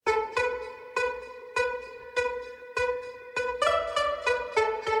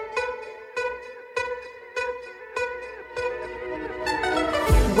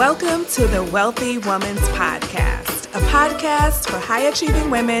Welcome to the Wealthy Woman's Podcast, a podcast for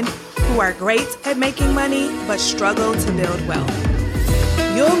high-achieving women who are great at making money but struggle to build wealth.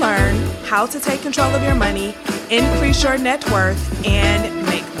 You'll learn how to take control of your money, increase your net worth, and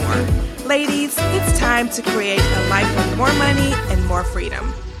make more. Ladies, it's time to create a life with more money and more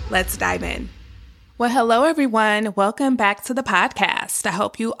freedom. Let's dive in. Well, hello, everyone. Welcome back to the podcast. I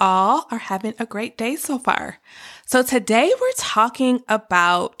hope you all are having a great day so far. So today we're talking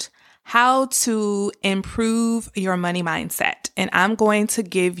about how to improve your money mindset. And I'm going to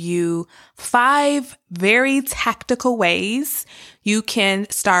give you 5 very tactical ways you can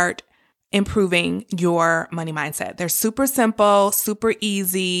start improving your money mindset. They're super simple, super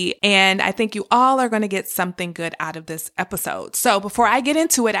easy, and I think you all are going to get something good out of this episode. So before I get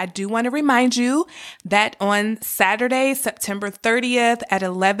into it, I do want to remind you that on Saturday, September 30th at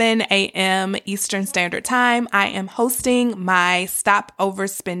 11 a.m. Eastern Standard Time, I am hosting my Stop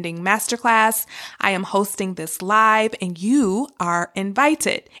Overspending Masterclass. I am hosting this live and you are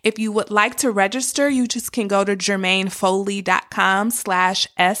invited. If you would like to register, you just can go to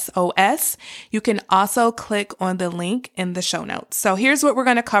jermainefoley.com/SOS. You can also click on the link in the show notes. So here's what we're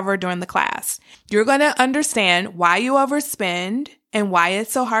going to cover during the class. You're going to understand why you overspend and why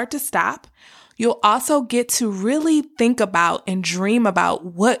it's so hard to stop. You'll also get to really think about and dream about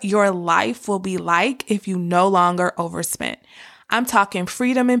what your life will be like if you no longer overspend. I'm talking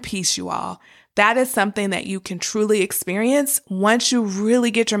freedom and peace, you all. That is something that you can truly experience once you really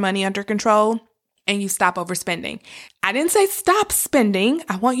get your money under control and you stop overspending. I didn't say stop spending.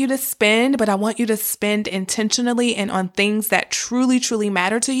 I want you to spend, but I want you to spend intentionally and on things that truly, truly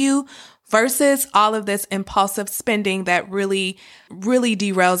matter to you versus all of this impulsive spending that really, really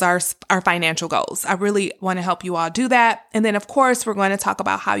derails our financial goals. I really want to help you all do that. And then, of course, we're going to talk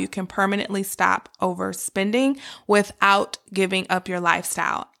about how you can permanently stop overspending without giving up your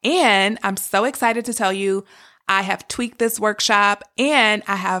lifestyle. And I'm so excited to tell you, I have tweaked this workshop and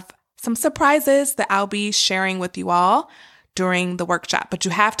I have some surprises that I'll be sharing with you all during the workshop, but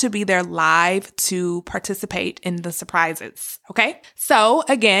you have to be there live to participate in the surprises. Okay. So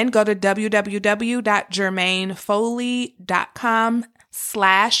again, go to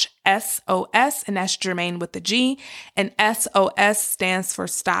www.jermainefoley.com/SOS, and that's Jermaine with the G, and SOS stands for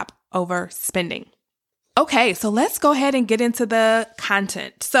Stop Overspending. Okay. So let's go ahead and get into the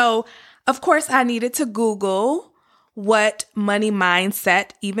content. So of course I needed to Google what money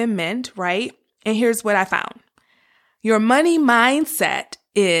mindset even meant, right? And here's what I found. Your money mindset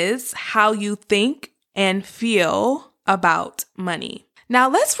is how you think and feel about money. Now,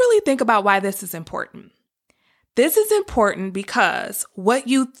 let's really think about why this is important. This is important because what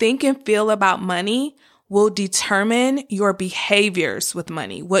you think and feel about money will determine your behaviors with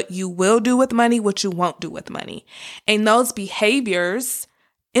money, what you will do with money, what you won't do with money. And those behaviors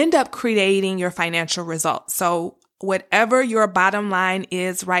end up creating your financial results. So whatever your bottom line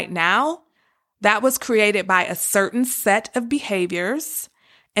is right now, that was created by a certain set of behaviors,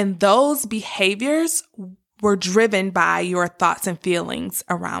 and those behaviors were driven by your thoughts and feelings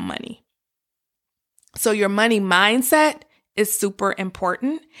around money. So your money mindset is super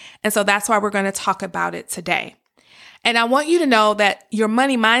important, and so that's why we're going to talk about it today. And I want you to know that your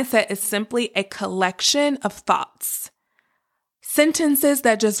money mindset is simply a collection of thoughts, sentences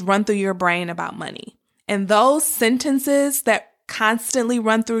that just run through your brain about money. And those sentences that constantly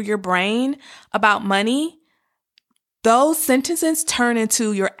run through your brain about money, those sentences turn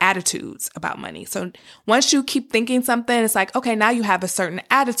into your attitudes about money. So once you keep thinking something, it's like, okay, now you have a certain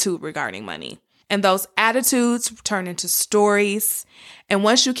attitude regarding money. And those attitudes turn into stories. And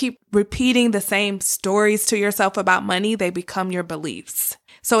once you keep repeating the same stories to yourself about money, they become your beliefs.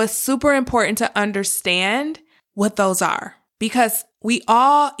 So it's super important to understand what those are, because we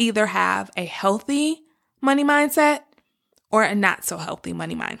all either have a healthy money mindset or a not so healthy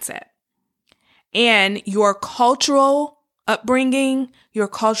money mindset. And your cultural upbringing, your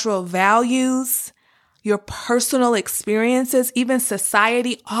cultural values, your personal experiences, even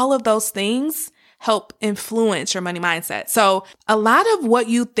society, all of those things help influence your money mindset. So a lot of what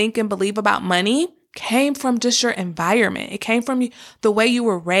you think and believe about money came from just your environment. It came from the way you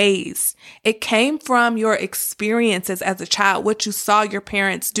were raised. It came from your experiences as a child, what you saw your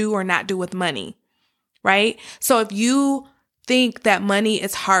parents do or not do with money. Right? So if you think that money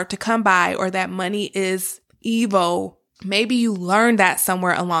is hard to come by or that money is evil, maybe you learned that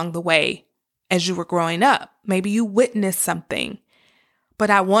somewhere along the way as you were growing up. Maybe you witnessed something. But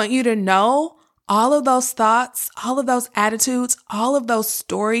I want you to know all of those thoughts, all of those attitudes, all of those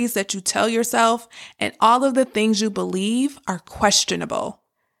stories that you tell yourself, and all of the things you believe are questionable.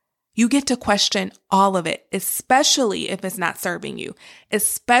 You get to question all of it, especially if it's not serving you,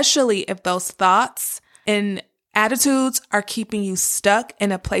 especially if those thoughts and attitudes are keeping you stuck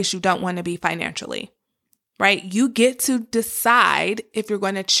in a place you don't want to be financially, right? You get to decide if you're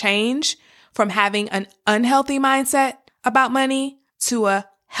going to change from having an unhealthy mindset about money to a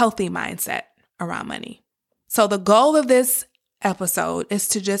healthy mindset around money. So the goal of this episode is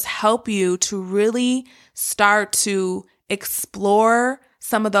to just help you to really start to explore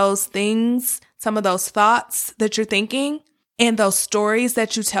some of those things, some of those thoughts that you're thinking, and those stories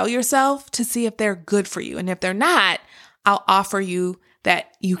that you tell yourself to see if they're good for you. And if they're not, I'll offer you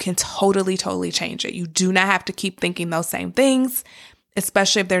that you can totally change it. You do not have to keep thinking those same things,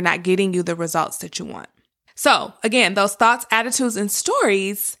 especially if they're not getting you the results that you want. So again, those thoughts, attitudes, and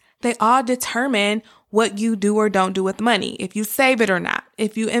stories, they all determine what you do or don't do with money. If you save it or not,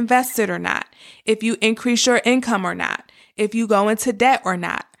 if you invest it or not, if you increase your income or not, if you go into debt or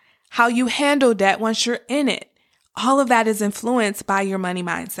not, how you handle debt once you're in it. All of that is influenced by your money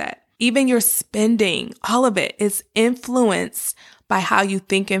mindset. Even your spending, all of it is influenced by how you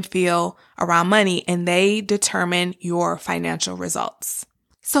think and feel around money, and they determine your financial results.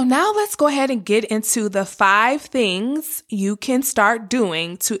 So now let's go ahead and get into the 5 things you can start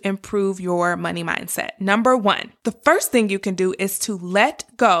doing to improve your money mindset. Number 1, the first thing you can do is to let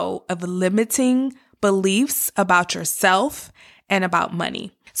go of limiting beliefs about yourself and about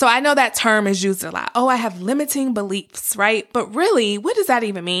money. So I know that term is used a lot. Oh, I have limiting beliefs, right? But really, what does that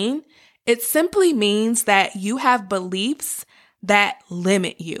even mean? It simply means that you have beliefs that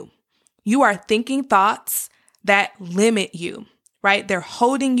limit you. You are thinking thoughts that limit you, right? They're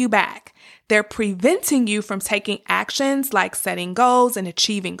holding you back. They're preventing you from taking actions like setting goals and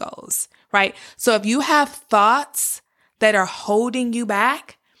achieving goals, right? So if you have thoughts that are holding you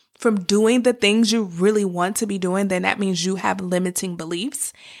back from doing the things you really want to be doing, then that means you have limiting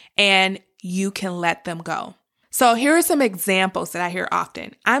beliefs and you can let them go. So here are some examples that I hear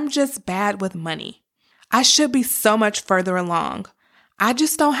often. I'm just bad with money. I should be so much further along. I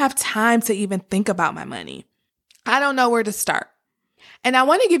just don't have time to even think about my money. I don't know where to start. And I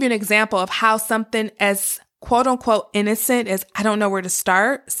want to give you an example of how something as quote unquote innocent as I don't know where to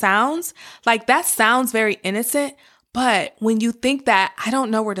start sounds. Like that sounds very innocent, but when you think that I don't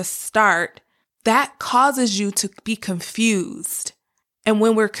know where to start, that causes you to be confused. And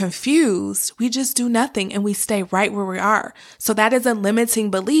when we're confused, we just do nothing and we stay right where we are. So that is a limiting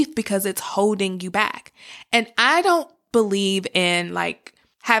belief because it's holding you back. And I don't believe in like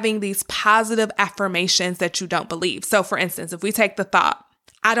having these positive affirmations that you don't believe. So for instance, if we take the thought,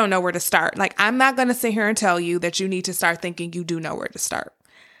 I don't know where to start. Like I'm not going to sit here and tell you that you need to start thinking you do know where to start.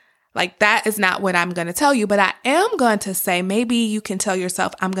 Like that is not what I'm going to tell you, but I am going to say maybe you can tell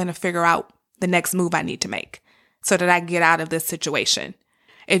yourself I'm going to figure out the next move I need to make so that I get out of this situation.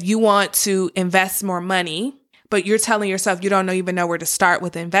 If you want to invest more money, but you're telling yourself you don't even know where to start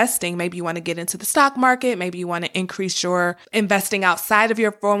with investing, maybe you want to get into the stock market, maybe you want to increase your investing outside of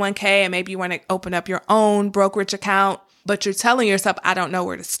your 401k, and maybe you want to open up your own brokerage account, but you're telling yourself, I don't know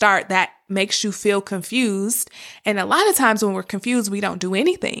where to start. That makes you feel confused. And a lot of times when we're confused, we don't do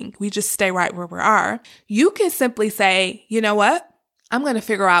anything. We just stay right where we are. You can simply say, you know what? I'm going to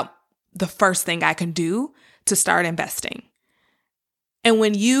figure out the first thing I can do to start investing. And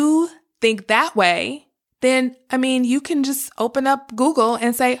when you think that way, then, you can just open up Google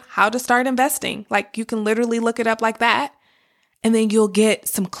and say how to start investing. Like you can literally look it up like that. And then you'll get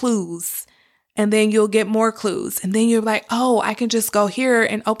some clues. And then you'll get more clues. And then you're like, oh, I can just go here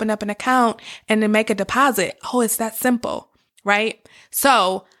and open up an account and then make a deposit. Oh, it's that simple, right?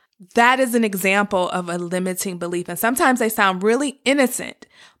 So that is an example of a limiting belief. And sometimes they sound really innocent,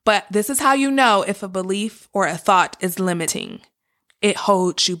 but this is how you know if a belief or a thought is limiting. It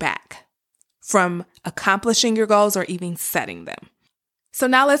holds you back from accomplishing your goals or even setting them. So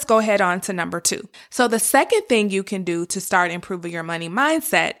now let's go ahead on to number 2. So the second thing you can do to start improving your money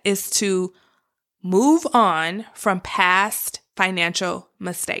mindset is to move on from past financial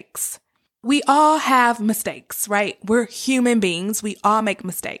mistakes. We all have mistakes, right? We're human beings. We all make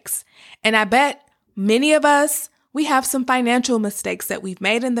mistakes. And I bet many of us, we have some financial mistakes that we've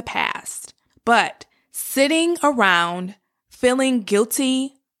made in the past. But sitting around feeling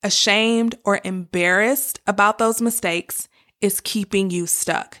guilty, ashamed, or embarrassed about those mistakes is keeping you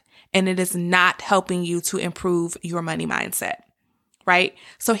stuck. And it is not helping you to improve your money mindset, right?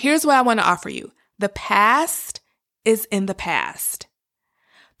 So here's what I want to offer you. The past is in the past.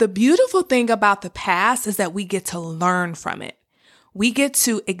 The beautiful thing about the past is that we get to learn from it. We get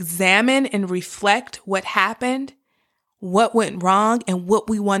to examine and reflect what happened, what went wrong, and what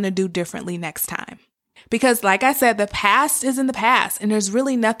we want to do differently next time. Because like I said, the past is in the past and there's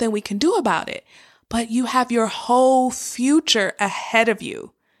really nothing we can do about it. But you have your whole future ahead of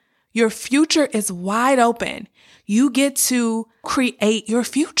you. Your future is wide open. You get to create your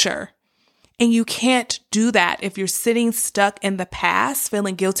future. And you can't do that if you're sitting stuck in the past,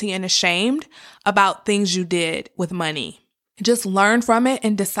 feeling guilty and ashamed about things you did with money. Just learn from it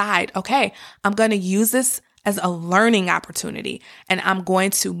and decide, okay, I'm going to use this as a learning opportunity and I'm going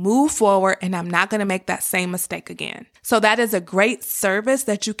to move forward and I'm not going to make that same mistake again. So that is a great service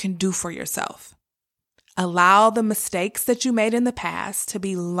that you can do for yourself. Allow the mistakes that you made in the past to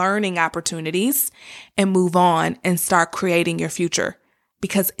be learning opportunities and move on and start creating your future,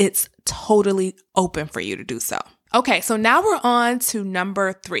 because it's totally open for you to do so. Okay, so now we're on to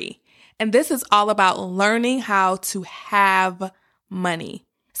number 3. And this is all about learning how to have money.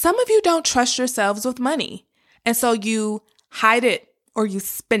 Some of you don't trust yourselves with money. And so you hide it or you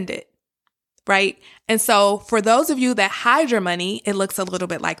spend it, right? And so for those of you that hide your money, it looks a little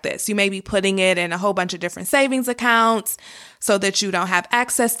bit like this. You may be putting it in a whole bunch of different savings accounts so that you don't have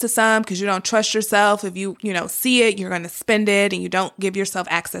access to some because you don't trust yourself. If you see it, you're going to spend it and you don't give yourself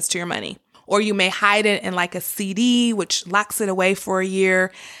access to your money. Or you may hide it in like a CD, which locks it away for a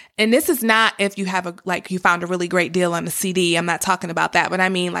year. And this is not if you have you found a really great deal on a CD. I'm not talking about that, but I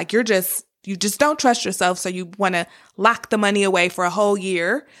mean like you just don't trust yourself. So you want to lock the money away for a whole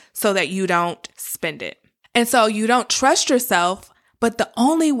year so that you don't spend it. And so you don't trust yourself, but the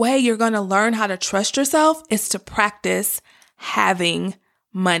only way you're going to learn how to trust yourself is to practice having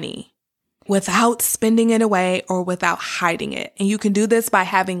money without spending it away or without hiding it. And you can do this by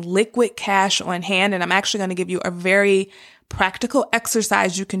having liquid cash on hand. And I'm actually going to give you a very practical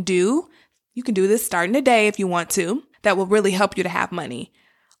exercise you can do. You can do this starting today if you want to. That will really help you to have money.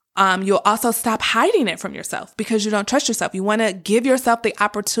 You'll also stop hiding it from yourself because you don't trust yourself. You want to give yourself the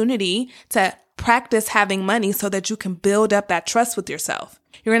opportunity to practice having money so that you can build up that trust with yourself.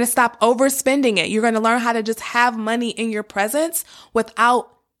 You're going to stop overspending it. You're going to learn how to just have money in your presence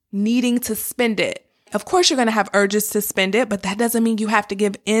without needing to spend it. Of course, you're going to have urges to spend it, but that doesn't mean you have to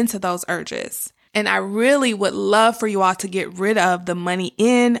give in to those urges. And I really would love for you all to get rid of the money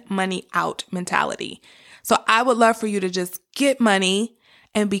in, money out mentality. So I would love for you to just get money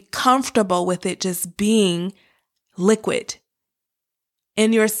and be comfortable with it just being liquid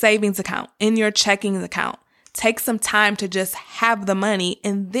in your savings account, in your checking account. Take some time to just have the money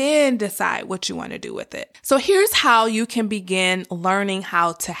and then decide what you want to do with it. So here's how you can begin learning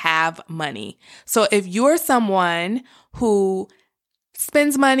how to have money. So if you're someone who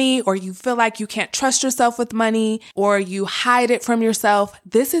spends money or you feel like you can't trust yourself with money or you hide it from yourself,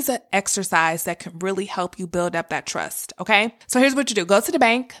 this is an exercise that can really help you build up that trust. Okay. So here's what you do. Go to the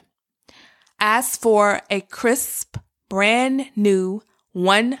bank, ask for a crisp, brand new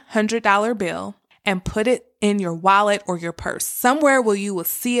 $100 bill and put it in your wallet or your purse, somewhere where you will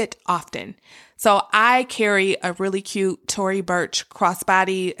see it often. So I carry a really cute Tory Burch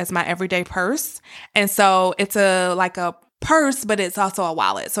crossbody as my everyday purse. And so it's like a purse, but it's also a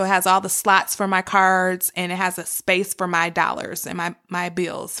wallet. So it has all the slots for my cards and it has a space for my dollars and my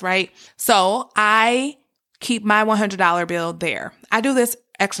bills, right? So I keep my $100 bill there. I do this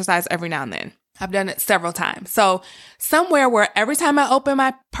exercise every now and then. I've done it several times. So somewhere where every time I open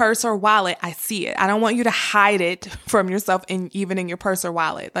my purse or wallet, I see it. I don't want you to hide it from yourself even in your purse or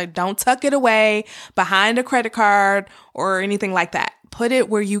wallet. Like don't tuck it away behind a credit card or anything like that. Put it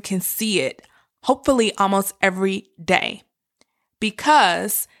where you can see it, hopefully almost every day,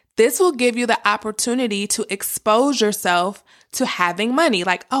 because this will give you the opportunity to expose yourself to having money.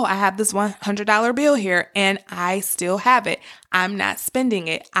 Like, oh, I have this $100 bill here and I still have it. I'm not spending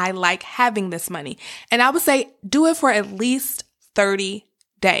it. I like having this money. And I would say do it for at least 30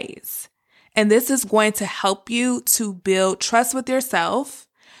 days. And this is going to help you to build trust with yourself,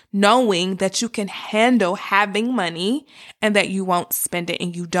 knowing that you can handle having money and that you won't spend it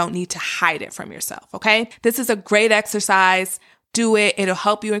and you don't need to hide it from yourself. Okay. This is a great exercise. Do it. It'll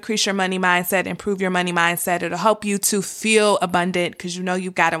help you increase your money mindset, improve your money mindset. It'll help you to feel abundant because you know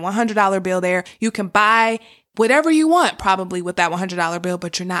you've got a $100 bill there. You can buy whatever you want probably with that $100 bill,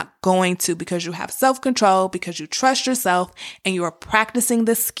 but you're not going to because you have self-control, because you trust yourself and you are practicing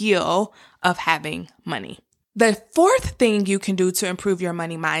the skill of having money. The fourth thing you can do to improve your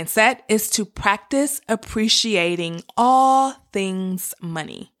money mindset is to practice appreciating all things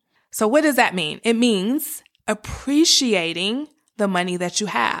money. So what does that mean? It means appreciating the money that you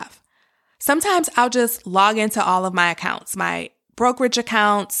have. Sometimes I'll just log into all of my accounts, my brokerage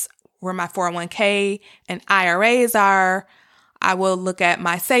accounts, where my 401k and IRAs are. I will look at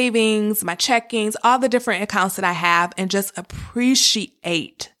my savings, my checkings, all the different accounts that I have and just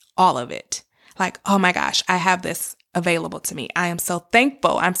appreciate all of it. Like, oh my gosh, I have this available to me. I am so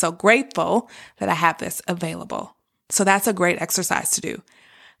thankful. I'm so grateful that I have this available. So that's a great exercise to do.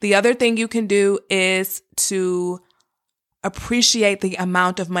 The other thing you can do is to appreciate the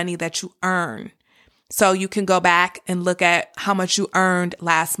amount of money that you earn. So you can go back and look at how much you earned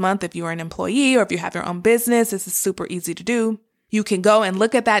last month if you were an employee or if you have your own business. This is super easy to do. You can go and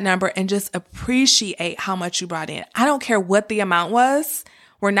look at that number and just appreciate how much you brought in. I don't care what the amount was.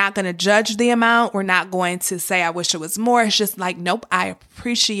 We're not going to judge the amount. We're not going to say, I wish it was more. It's just like, nope, I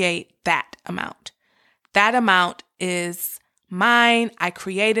appreciate that amount. That amount is mine. I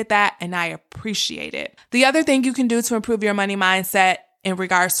created that and I appreciate it. The other thing you can do to improve your money mindset in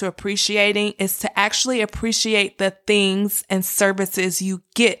regards to appreciating is to actually appreciate the things and services you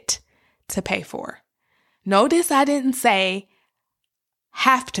get to pay for. Notice I didn't say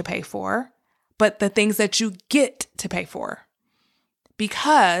have to pay for, but the things that you get to pay for.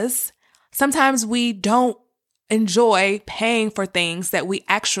 Because sometimes we don't enjoy paying for things that we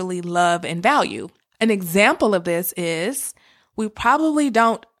actually love and value. An example of this is we probably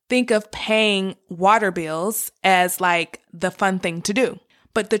don't think of paying water bills as like the fun thing to do.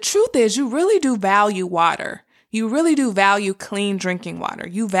 But the truth is you really do value water. You really do value clean drinking water.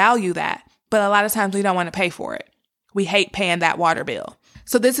 You value that. But a lot of times we don't want to pay for it. We hate paying that water bill.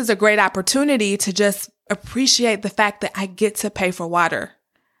 So this is a great opportunity to just appreciate the fact that I get to pay for water.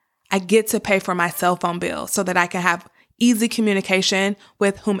 I get to pay for my cell phone bill so that I can have easy communication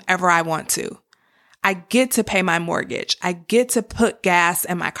with whomever I want to. I get to pay my mortgage. I get to put gas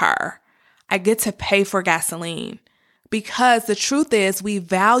in my car. I get to pay for gasoline. Because the truth is we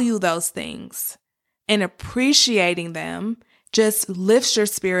value those things, and appreciating them just lifts your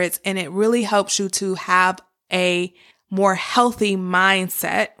spirits, and it really helps you to have a more healthy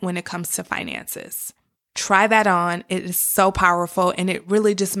mindset when it comes to finances. Try that on. It is so powerful, and it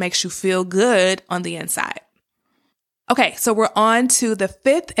really just makes you feel good on the inside. Okay, so we're on to the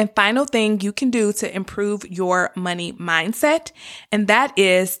fifth and final thing you can do to improve your money mindset, and that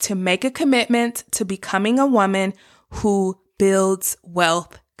is to make a commitment to becoming a woman who builds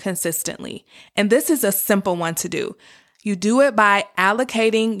wealth consistently. And this is a simple one to do. You do it by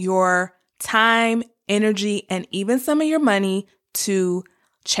allocating your time, energy, and even some of your money to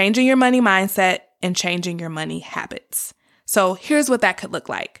changing your money mindset and changing your money habits. So here's what that could look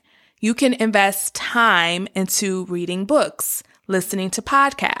like. You can invest time into reading books, listening to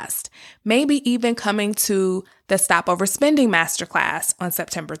podcasts, maybe even coming to the Stop Overspending Masterclass on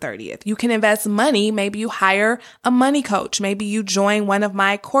September 30th. You can invest money. Maybe you hire a money coach. Maybe you join one of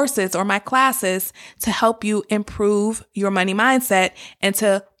my courses or my classes to help you improve your money mindset and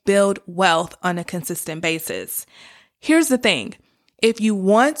to build wealth on a consistent basis. Here's the thing. If you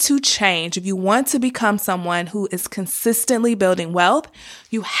want to change, if you want to become someone who is consistently building wealth,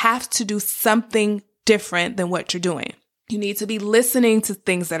 you have to do something different than what you're doing. You need to be listening to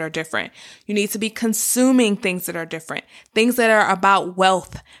things that are different. You need to be consuming things that are different, things that are about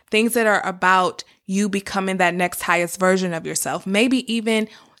wealth, things that are about you becoming that next highest version of yourself. Maybe even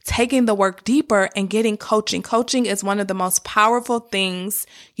taking the work deeper and getting coaching. Coaching is one of the most powerful things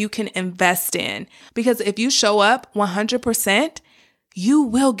you can invest in, because if you show up 100%, you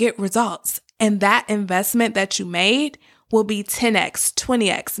will get results. And that investment that you made will be 10x,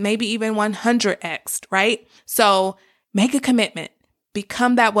 20x, maybe even 100x, right? So make a commitment.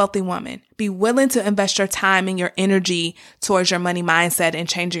 Become that wealthy woman. Be willing to invest your time and your energy towards your money mindset and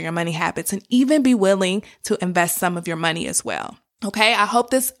changing your money habits, and even be willing to invest some of your money as well. Okay, I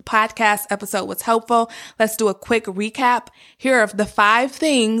hope this podcast episode was helpful. Let's do a quick recap. Here are the 5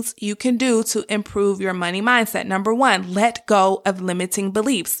 things you can do to improve your money mindset. Number 1, let go of limiting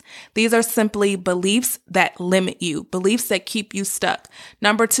beliefs. These are simply beliefs that limit you, beliefs that keep you stuck.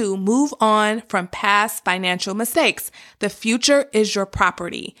 Number 2, move on from past financial mistakes. The future is your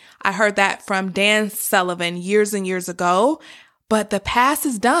property. I heard that from Dan Sullivan years and years ago, but the past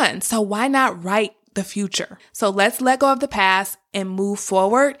is done. So why not write the future? So let's let go of the past and move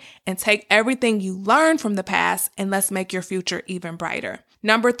forward and take everything you learned from the past, and let's make your future even brighter.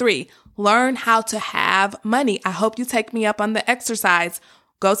 Number 3, learn how to have money. I hope you take me up on the exercise.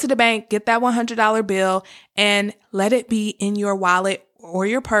 Go to the bank, get that $100 bill, and let it be in your wallet or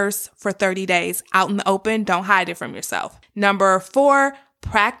your purse for 30 days out in the open. Don't hide it from yourself. Number 4,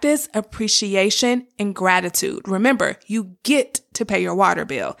 practice appreciation and gratitude. Remember, you get to pay your water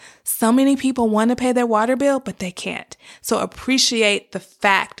bill. So many people want to pay their water bill, but they can't. So appreciate the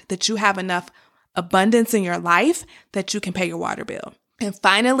fact that you have enough abundance in your life that you can pay your water bill. And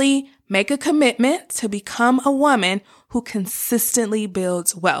finally, make a commitment to become a woman who consistently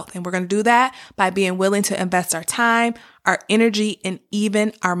builds wealth. And we're going to do that by being willing to invest our time, our energy, and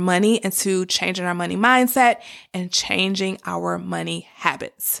even our money into changing our money mindset and changing our money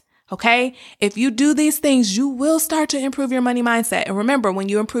habits. Okay? If you do these things, you will start to improve your money mindset. And remember, when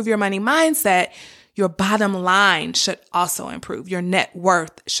you improve your money mindset, your bottom line should also improve. Your net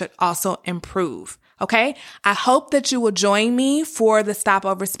worth should also improve. Okay? I hope that you will join me for the Stop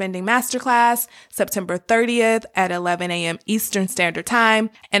Overspending Masterclass, September 30th at 11 a.m. Eastern Standard Time.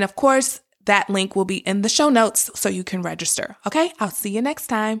 And of course, that link will be in the show notes so you can register. Okay? I'll see you next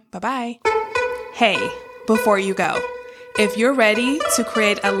time. Bye-bye. Hey, before you go, if you're ready to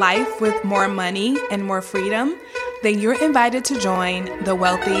create a life with more money and more freedom, then you're invited to join the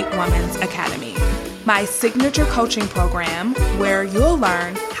Wealthy Woman's Academy, my signature coaching program where you'll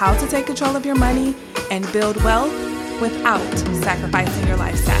learn how to take control of your money and build wealth without sacrificing your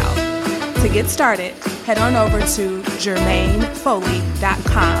lifestyle. To get started, head on over to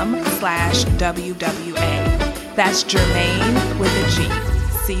jermainefoley.com/WWA. That's Jermaine with a G.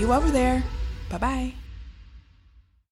 See you over there. Bye-bye.